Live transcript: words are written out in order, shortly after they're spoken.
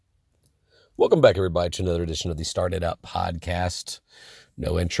Welcome back, everybody, to another edition of the Started Up podcast.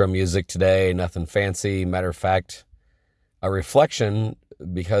 No intro music today, nothing fancy. Matter of fact, a reflection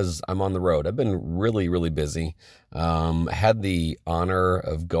because I'm on the road. I've been really, really busy. Had the honor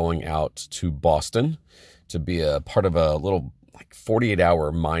of going out to Boston to be a part of a little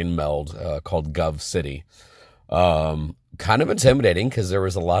 48-hour mind meld called Gov City. Kind of intimidating because there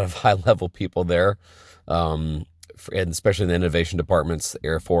was a lot of high-level people there. And especially in the innovation departments,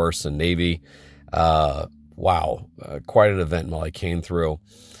 Air Force and Navy. Quite an event while I came through.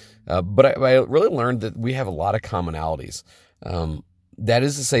 But I really learned that we have a lot of commonalities. That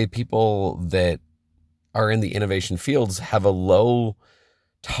is to say, people that are in the innovation fields have a low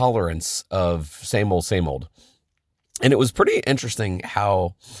tolerance of same old. And it was pretty interesting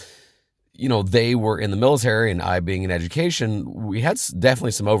how, they were in the military and I being in education, we had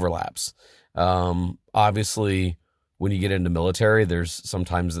definitely some overlaps. Obviously, when you get into military,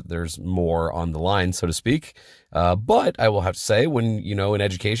 there's more on the line, so to speak. But I will have to say, when, in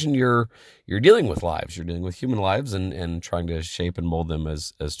education, you're dealing with lives, you're dealing with human lives and trying to shape and mold them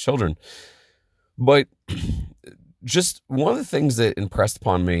as children. But just one of the things that impressed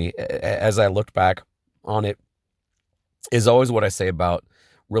upon me as I looked back on it is always what I say about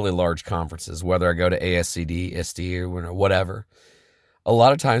really large conferences, whether I go to ASCD, ISTE, or whatever. A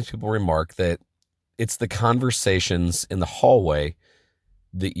lot of times people remark that it's the conversations in the hallway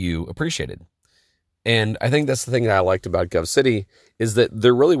that you appreciated. And I think that's the thing that I liked about Gov City is that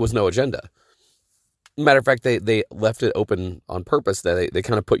there really was no agenda. Matter of fact, they left it open on purpose. That they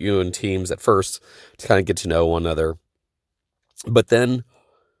kind of put you in teams at first to kind of get to know one another. But then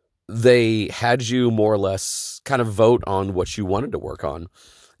they had you more or less kind of vote on what you wanted to work on.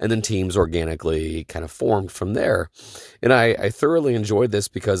 And then teams organically kind of formed from there. And I thoroughly enjoyed this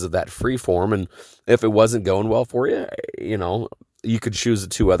because of that free form. And if it wasn't going well for you, you could choose the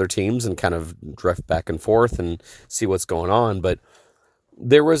two other teams and kind of drift back and forth and see what's going on. But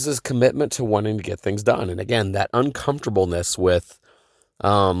there was this commitment to wanting to get things done. And again, that uncomfortableness with,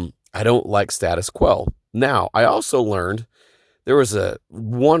 I don't like status quo. Now, I also learned there was there's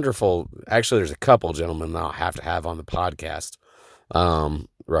a couple gentlemen that I'll have to have on the podcast.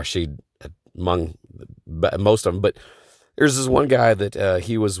 Rashid among most of them, but there's this one guy that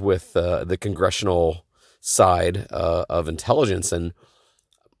he was with the congressional side of intelligence, and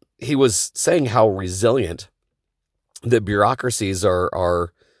he was saying how resilient the bureaucracies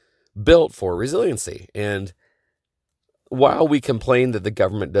are built for resiliency. And while we complain that the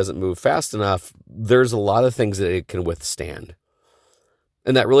government doesn't move fast enough, there's a lot of things that it can withstand.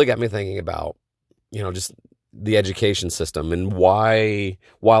 And that really got me thinking about, just the education system and why,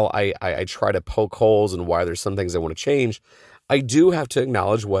 while I try to poke holes and why there's some things I want to change, I do have to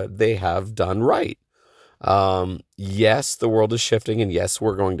acknowledge what they have done right. Yes, the world is shifting, and yes,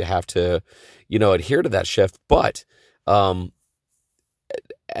 we're going to have to, adhere to that shift. But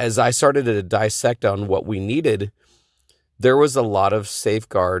as I started to dissect on what we needed, there was a lot of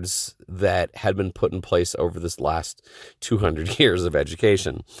safeguards that had been put in place over this last 200 years of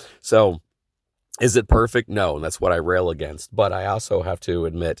education. So, is it perfect? No, and that's what I rail against. But I also have to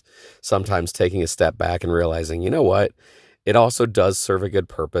admit, sometimes taking a step back and realizing, what? It also does serve a good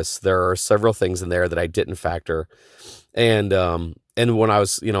purpose. There are several things in there that I didn't factor. And when I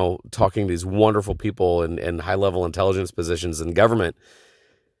was, talking to these wonderful people in high-level intelligence positions in government,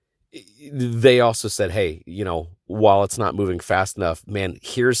 they also said, hey, while it's not moving fast enough, man,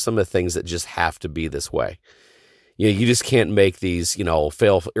 here's some of the things that just have to be this way. You just can't make these,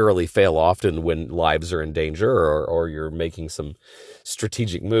 fail early, fail often when lives are in danger or you're making some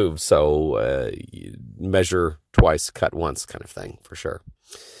strategic moves. So measure twice, cut once kind of thing, for sure.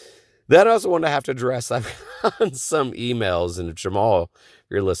 Then I also want to have to address, I've gotten some emails, and Jamal, if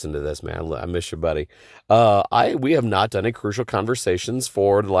you're listening to this, man, I miss you, buddy. We have not done a Crucial Conversations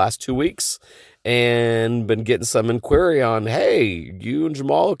for the last 2 weeks and been getting some inquiry on, hey, you and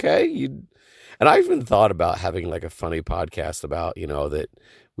Jamal, okay? And I even thought about having like a funny podcast about, that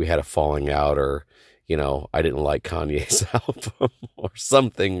we had a falling out, or, I didn't like Kanye's album or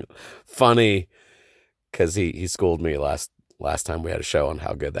something funny, because he schooled me last time we had a show on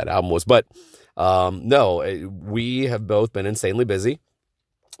how good that album was. But no, we have both been insanely busy.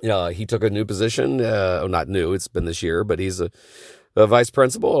 He took a new position, not new, it's been this year, but he's a vice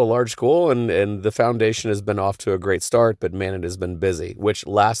principal at a large school, and the foundation has been off to a great start, but man, it has been busy. Which,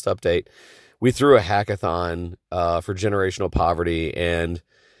 last update, we threw a hackathon for generational poverty, and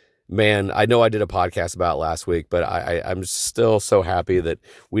man, I know I did a podcast about it last week, but I'm still so happy that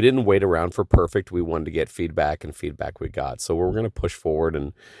we didn't wait around for perfect. We wanted to get feedback, and feedback we got. So we're going to push forward,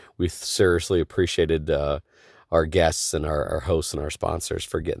 and we seriously appreciated our guests and our hosts and our sponsors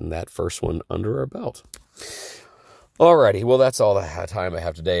for getting that first one under our belt. Alrighty, well, that's all the time I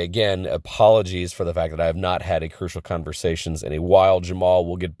have today. Again, apologies for the fact that I have not had a Crucial Conversations in a while. Jamal,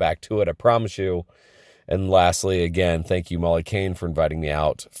 we'll get back to it, I promise you. And lastly, again, thank you, Molly Kane, for inviting me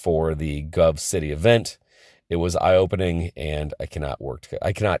out for the Gov City event. It was eye-opening, and I cannot wait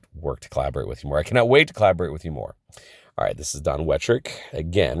to collaborate with you more. I cannot wait to collaborate with you more. All right, this is Don Wettrick,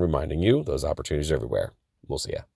 again, reminding you those opportunities are everywhere. We'll see ya.